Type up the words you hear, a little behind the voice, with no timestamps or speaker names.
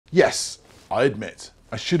Yes, I admit,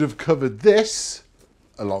 I should have covered this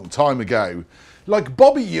a long time ago. Like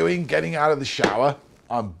Bobby Ewing getting out of the shower,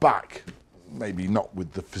 I'm back. Maybe not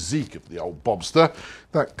with the physique of the old Bobster.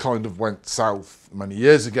 That kind of went south many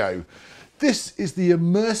years ago. This is the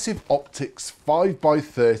Immersive Optics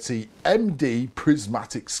 5x30 MD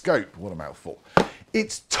Prismatic Scope. What a mouthful.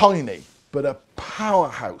 It's tiny, but a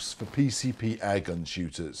powerhouse for PCP airgun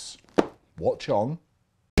shooters. Watch on.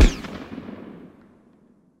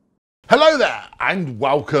 Hello there, and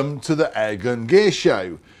welcome to the Airgun Gear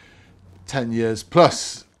Show. 10 years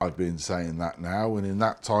plus I've been saying that now, and in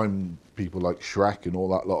that time people like Shrek and all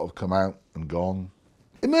that lot have come out and gone.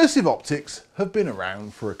 Immersive Optics have been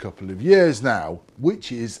around for a couple of years now,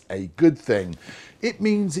 which is a good thing. It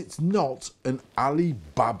means it's not an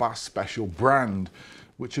Alibaba special brand,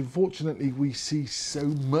 which unfortunately we see so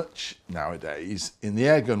much nowadays in the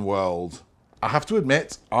airgun world. I have to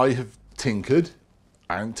admit, I have tinkered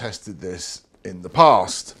and tested this in the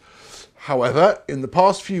past. However, in the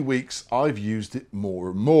past few weeks, I've used it more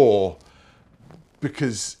and more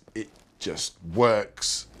because it just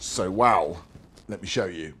works so well. Let me show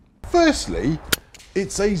you. Firstly,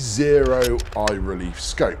 it's a zero eye relief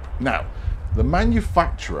scope. Now, the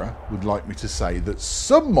manufacturer would like me to say that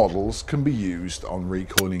some models can be used on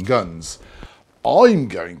recoiling guns. I'm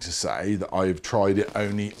going to say that I've tried it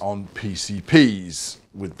only on PCPs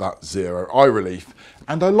with that zero eye relief,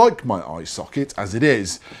 and I like my eye socket as it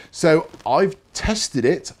is. So I've tested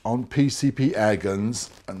it on PCP airguns,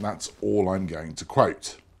 and that's all I'm going to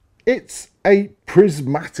quote. It's a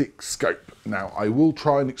prismatic scope. Now, I will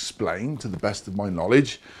try and explain to the best of my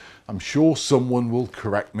knowledge. I'm sure someone will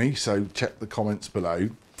correct me, so check the comments below.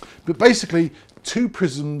 But basically, two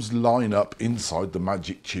prisms line up inside the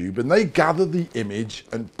magic tube and they gather the image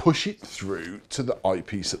and push it through to the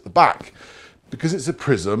eyepiece at the back. Because it's a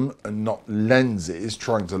prism and not lenses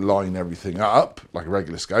trying to line everything up like a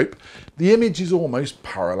regular scope, the image is almost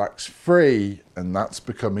parallax free, and that's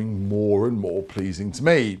becoming more and more pleasing to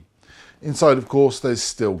me. Inside, of course, there's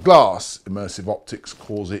still glass. Immersive Optics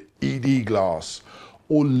calls it ED glass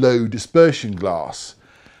or low dispersion glass.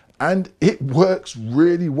 And it works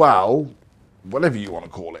really well, whatever you want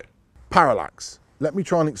to call it. Parallax. Let me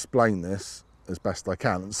try and explain this as best I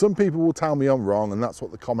can. And some people will tell me I'm wrong, and that's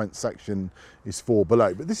what the comment section is for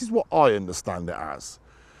below. But this is what I understand it as.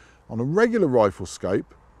 On a regular rifle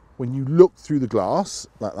scope, when you look through the glass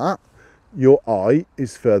like that, your eye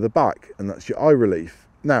is further back, and that's your eye relief.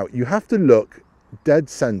 Now, you have to look dead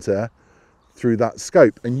center through that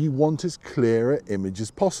scope, and you want as clear an image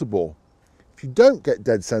as possible. If you don't get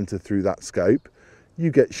dead center through that scope,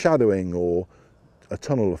 you get shadowing or a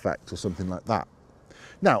tunnel effect or something like that.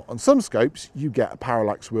 Now, on some scopes, you get a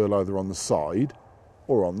parallax wheel either on the side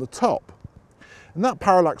or on the top. And that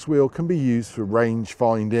parallax wheel can be used for range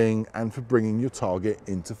finding and for bringing your target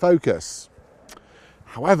into focus.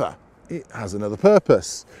 However, it has another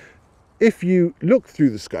purpose. If you look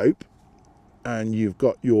through the scope and you've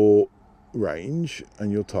got your range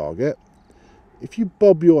and your target, if you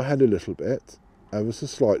bob your head a little bit, ever so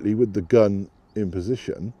slightly with the gun in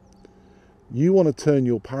position, you want to turn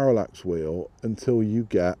your parallax wheel until you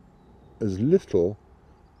get as little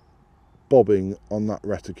bobbing on that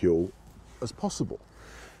reticule as possible.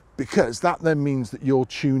 Because that then means that you're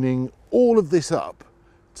tuning all of this up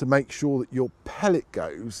to make sure that your pellet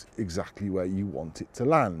goes exactly where you want it to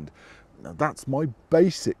land. Now, that's my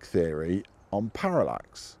basic theory on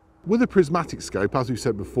parallax. With a prismatic scope, as we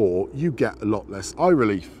said before, you get a lot less eye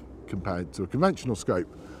relief compared to a conventional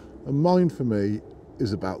scope. And mine, for me,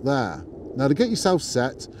 is about there. Now, to get yourself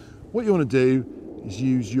set, what you want to do is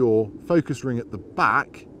use your focus ring at the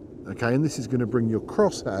back, okay, and this is going to bring your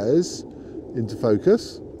crosshairs into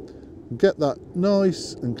focus. Get that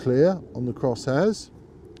nice and clear on the crosshairs,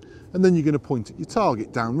 and then you're going to point at your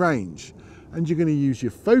target downrange, and you're going to use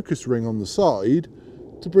your focus ring on the side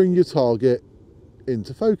to bring your target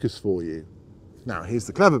into focus for you. Now, here's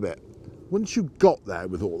the clever bit. Once you've got there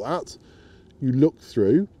with all that, you look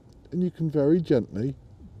through and you can very gently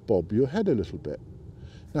bob your head a little bit.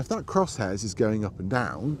 Now, if that crosshairs is going up and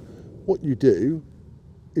down, what you do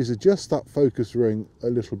is adjust that focus ring a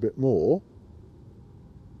little bit more,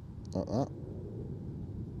 like that,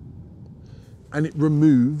 and it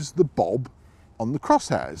removes the bob on the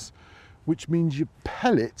crosshairs, which means your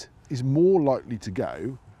pellet is more likely to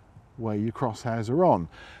go where your crosshairs are on,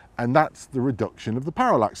 and that's the reduction of the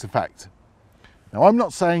parallax effect. Now, I'm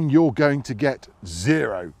not saying you're going to get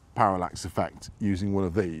zero parallax effect using one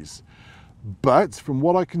of these, but from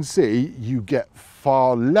what I can see, you get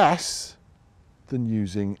far less than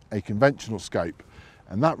using a conventional scope,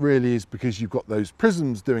 and that really is because you've got those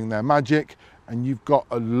prisms doing their magic and you've got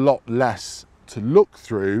a lot less to look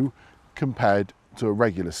through compared to a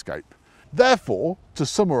regular scope. Therefore, to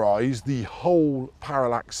summarise the whole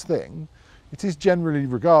parallax thing, it is generally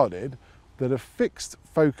regarded that a fixed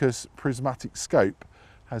focus prismatic scope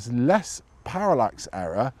has less parallax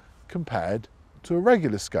error compared to a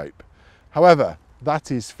regular scope. However,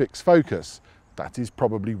 that is fixed focus. That is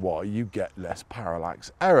probably why you get less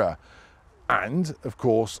parallax error. And of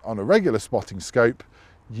course, on a regular spotting scope,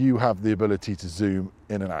 you have the ability to zoom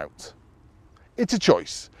in and out. It's a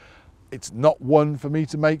choice. It's not one for me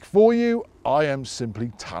to make for you. I am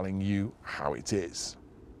simply telling you how it is.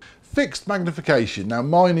 Fixed magnification. Now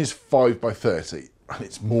mine is 5x30 and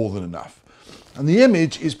it's more than enough. And the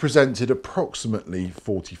image is presented approximately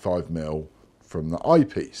 45mm from the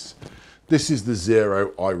eyepiece. This is the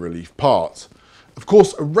zero eye relief part. Of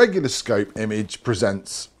course, a regular scope image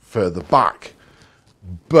presents further back,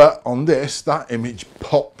 but on this, that image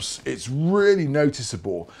pops. It's really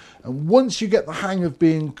noticeable. And once you get the hang of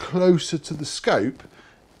being closer to the scope,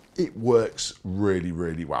 it works really,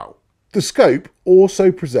 really well. The scope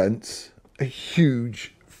also presents a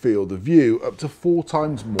huge field of view, up to 4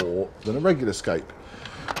 times more than a regular scope.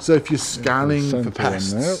 So if you're scanning for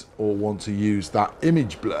pests or want to use that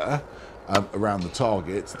image blur around the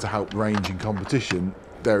target to help range in competition,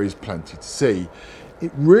 there is plenty to see.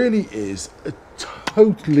 It really is a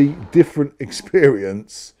totally different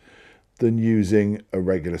experience than using a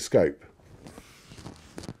regular scope.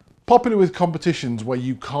 Popular with competitions where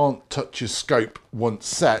you can't touch your scope once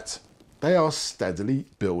set, they are steadily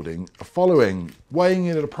building a following. Weighing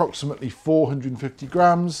in at approximately 450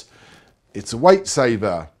 grams, it's a weight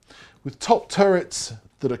saver. With top turrets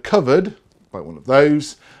that are covered by one of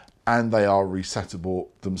those, and they are resettable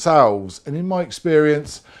themselves. And in my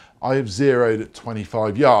experience, I have zeroed at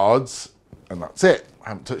 25 yards, and that's it. I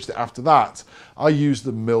haven't touched it after that. I use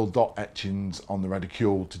the mill dot etchings on the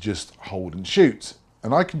reticule to just hold and shoot.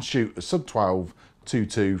 And I can shoot a sub 12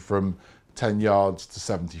 2.2 from 10 yards to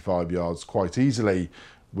 75 yards quite easily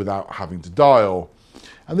without having to dial.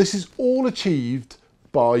 And this is all achieved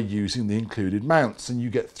by using the included mounts, and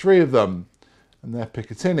you get 3 of them, and they're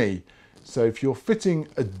Picatinny. So if you're fitting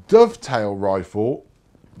a dovetail rifle,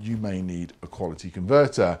 you may need a quality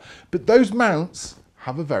converter. But those mounts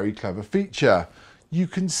have a very clever feature. You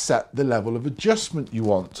can set the level of adjustment you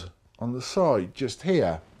want on the side, just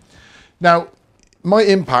here. Now, my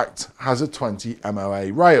Impact has a 20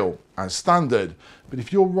 MOA rail as standard, but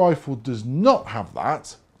if your rifle does not have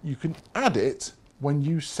that, you can add it when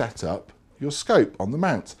you set up your scope on the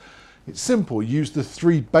mount. It's simple. Use the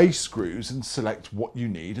 3 base screws and select what you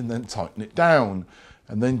need and then tighten it down,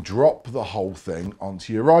 and then drop the whole thing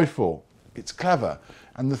onto your rifle. It's clever.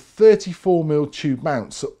 And the 34mm tube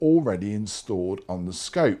mounts are already installed on the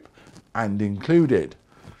scope and included.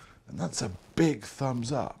 And that's a big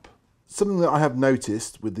thumbs up. Something that I have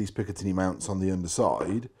noticed with these Picatinny mounts on the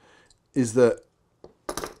underside is that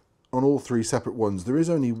on all 3 separate ones, there is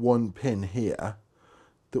only 1 pin here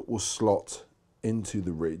that will slot into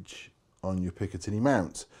the ridge on your Picatinny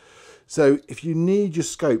mount. So if you need your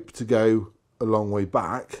scope to go a long way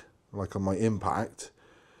back, like on my Impact,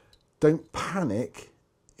 don't panic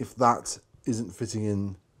if that isn't fitting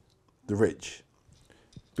in the ridge.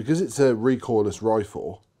 Because it's a recoilless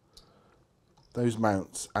rifle, those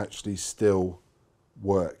mounts actually still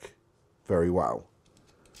work very well.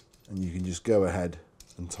 And you can just go ahead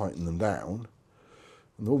and tighten them down.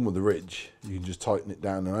 And the one with the ridge, you can just tighten it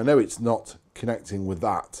down. And I know it's not connecting with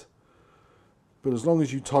that, but as long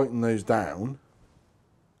as you tighten those down,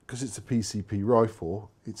 because it's a PCP rifle,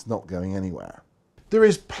 it's not going anywhere. There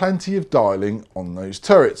is plenty of dialing on those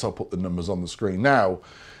turrets. I'll put the numbers on the screen now.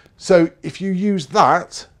 So if you use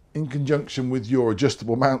that in conjunction with your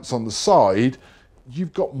adjustable mounts on the side,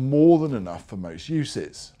 you've got more than enough for most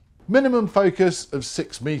uses. Minimum focus of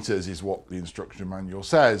 6 meters is what the instruction manual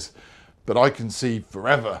says, but I can see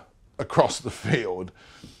forever across the field.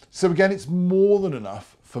 So again, it's more than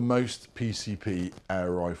enough for most PCP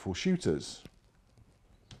air rifle shooters.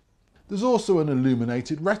 There's also an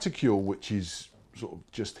illuminated reticule, which is sort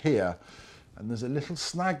of just here, and there's a little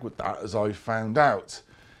snag with that, as I found out.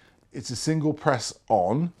 It's a single press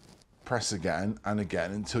on, press again and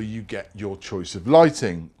again until you get your choice of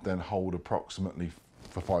lighting, then hold approximately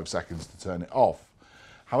for 5 seconds to turn it off.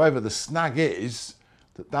 However, the snag is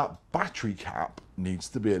that that battery cap needs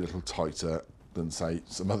to be a little tighter than, say,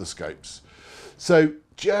 some other scopes. So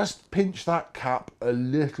just pinch that cap a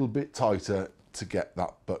little bit tighter to get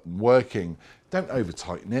that button working. Don't over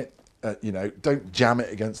tighten it, you know, don't jam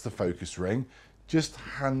it against the focus ring, just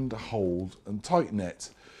hand hold and tighten it.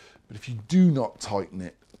 But if you do not tighten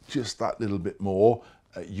it just that little bit more,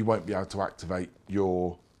 you won't be able to activate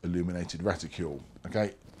your illuminated reticule,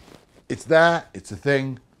 okay? It's there, it's a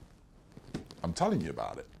thing, I'm telling you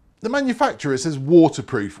about it. The manufacturer says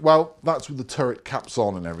waterproof. Well, that's with the turret caps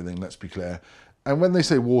on and everything, let's be clear. And when they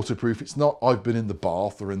say waterproof, it's not I've been in the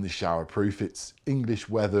bath or in the shower proof, it's English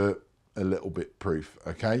weather a little bit proof,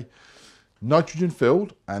 okay? Nitrogen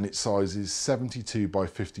filled, and its size is 72 by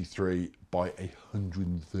 53 by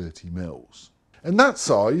 130 mils. And that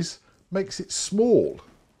size makes it small,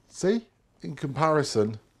 see, in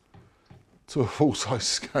comparison to a full-size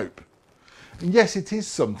scope. And yes, it is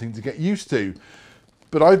something to get used to,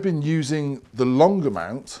 but I've been using the longer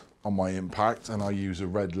mount on my Impact, and I use a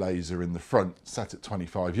red laser in the front set at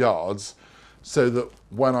 25 yards, so that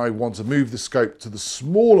when I want to move the scope to the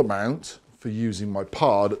smaller mount for using my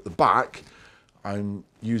PARD at the back, I'm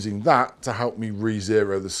using that to help me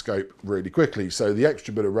re-zero the scope really quickly. So the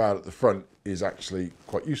extra bit of rad at the front is actually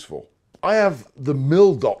quite useful. I have the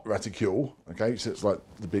mil dot reticule, okay, so it's like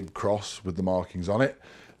the big cross with the markings on it,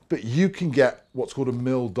 but you can get what's called a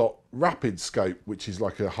mil dot rapid scope, which is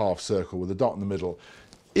like a half circle with a dot in the middle,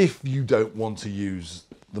 if you don't want to use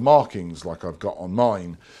the markings like I've got on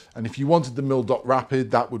mine. And if you wanted the mil dot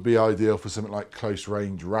rapid, that would be ideal for something like close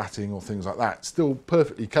range ratting or things like that. Still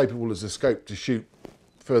perfectly capable as a scope to shoot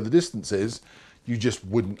further distances, you just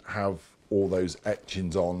wouldn't have all those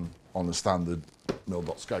etchings on a standard mil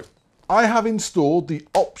dot scope. I have installed the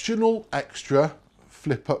optional extra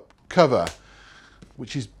flip up cover,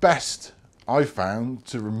 which is best, I found,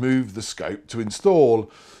 to remove the scope to install.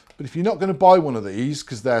 But if you're not going to buy one of these,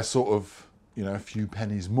 because they're sort of, you know, a few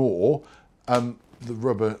pennies more, the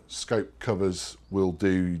rubber scope covers will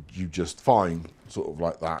do you just fine, sort of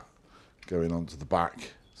like that, going onto the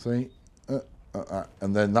back, see?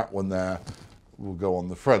 And then that one there will go on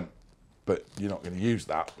the front, but you're not going to use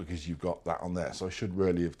that because you've got that on there. So I should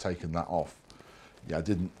really have taken that off. Yeah, I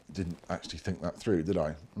didn't actually think that through, did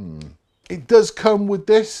I? It does come with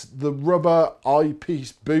this, the rubber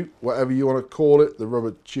eyepiece boot, whatever you want to call it, the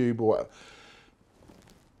rubber tube or whatever.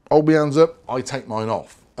 Hold my hands up, I take mine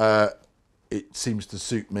off. It seems to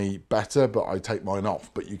suit me better, but I take mine off.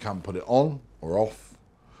 But you can put it on or off,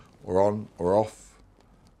 or on or off,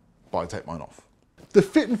 but I take mine off. The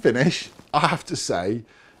fit and finish, I have to say,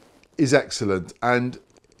 is excellent, and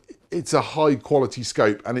it's a high quality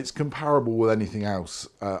scope, and it's comparable with anything else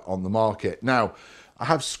on the market. Now, I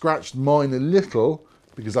have scratched mine a little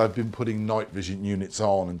because I've been putting night vision units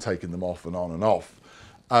on and taking them off and on and off.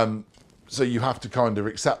 So you have to kind of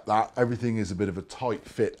accept that. Everything is a bit of a tight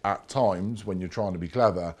fit at times when you're trying to be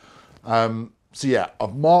clever. So yeah,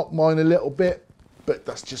 I've marked mine a little bit, but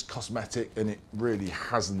that's just cosmetic, and it really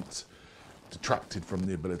hasn't detracted from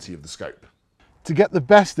the ability of the scope. To get the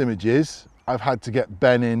best images, I've had to get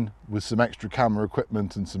Ben in with some extra camera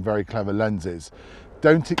equipment and some very clever lenses.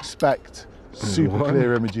 Don't expect super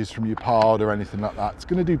clear images from your PARD or anything like that. It's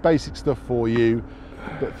going to do basic stuff for you,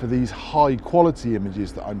 but for these high quality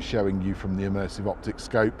images that I'm showing you from the Immersive Optics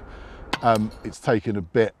scope, it's taken a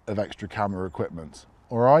bit of extra camera equipment.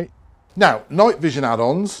 All right. Now, night vision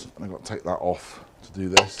add-ons, and I've got to take that off to do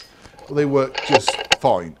this. Well, they work just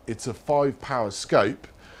fine. It's a 5-power scope,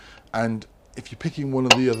 and if you're picking one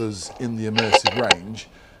of the others in the immersive range,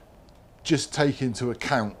 just take into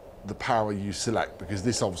account the power you select, because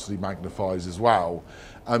this obviously magnifies as well.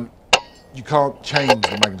 You can't change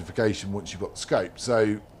the magnification once you've got the scope,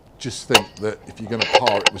 so just think that if you're going to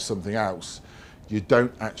par it with something else, you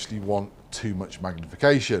don't actually want too much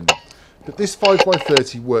magnification. But this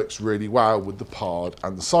 5x30 works really well with the PARD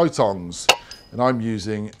and the sight-ons, and I'm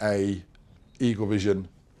using a Eagle Vision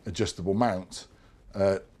adjustable mount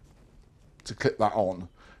to clip that on,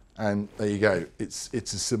 and there you go. It's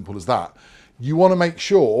as simple as that. You want to make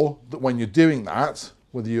sure that when you're doing that,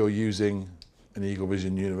 whether you're using an Eagle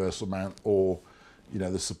Vision universal mount or, you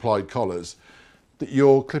know, the supplied collars, that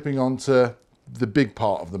you're clipping onto the big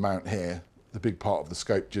part of the mount here, the big part of the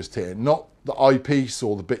scope just here, not the eyepiece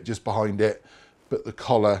or the bit just behind it, but the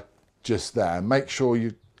collar just there. Make sure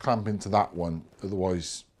you clamp into that one,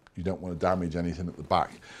 otherwise you don't want to damage anything at the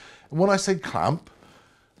back. And when I say clamp,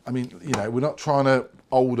 I mean, you know, we're not trying to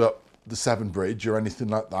hold up the Severn Bridge or anything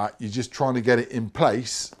like that. You're just trying to get it in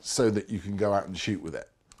place so that you can go out and shoot with it.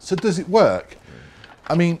 So does it work?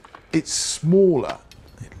 I mean, it's smaller,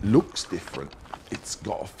 it looks different, it's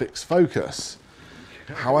got a fixed focus.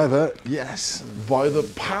 However, yes, by the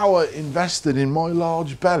power invested in my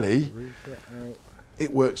large belly,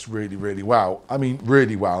 it works really, really well. I mean,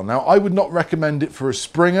 really well. Now, I would not recommend it for a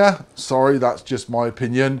Springer. Sorry, that's just my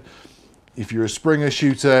opinion. If you're a Springer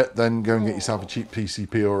shooter, then go and get yourself a cheap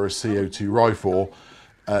PCP or a CO2 rifle.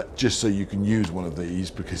 just so you can use one of these,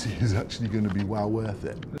 because it is actually going to be well worth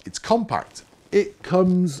it. It's compact. It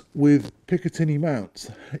comes with Picatinny mounts.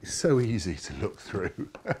 It's so easy to look through.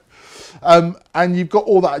 And you've got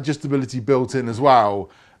all that adjustability built in as well.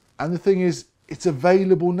 And the thing is, it's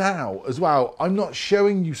available now as well. I'm not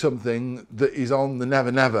showing you something that is on the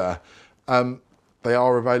Never Never. They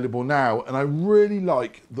are available now. And I really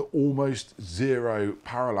like the almost zero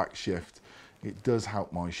parallax shift. It does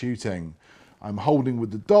help my shooting. I'm holding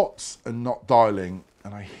with the dots and not dialing,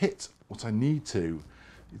 and I hit what I need to.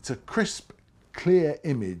 It's a crisp, clear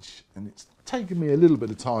image, and it's taken me a little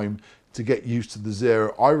bit of time to get used to the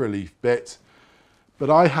zero eye relief bit.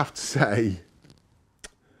 But I have to say,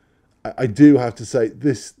 I do have to say,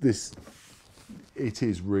 it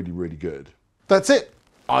is really, really good. That's it.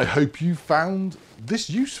 I hope you found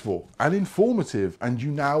this useful and informative, and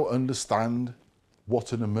you now understand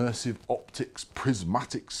what an Immersive Optics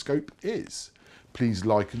prismatic scope is. Please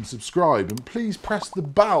like and subscribe, and please press the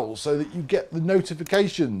bell so that you get the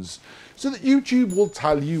notifications, so that YouTube will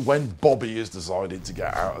tell you when Bobby has decided to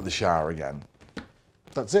get out of the shower again.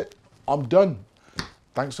 That's it. I'm done.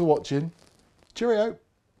 Thanks for watching. Cheerio.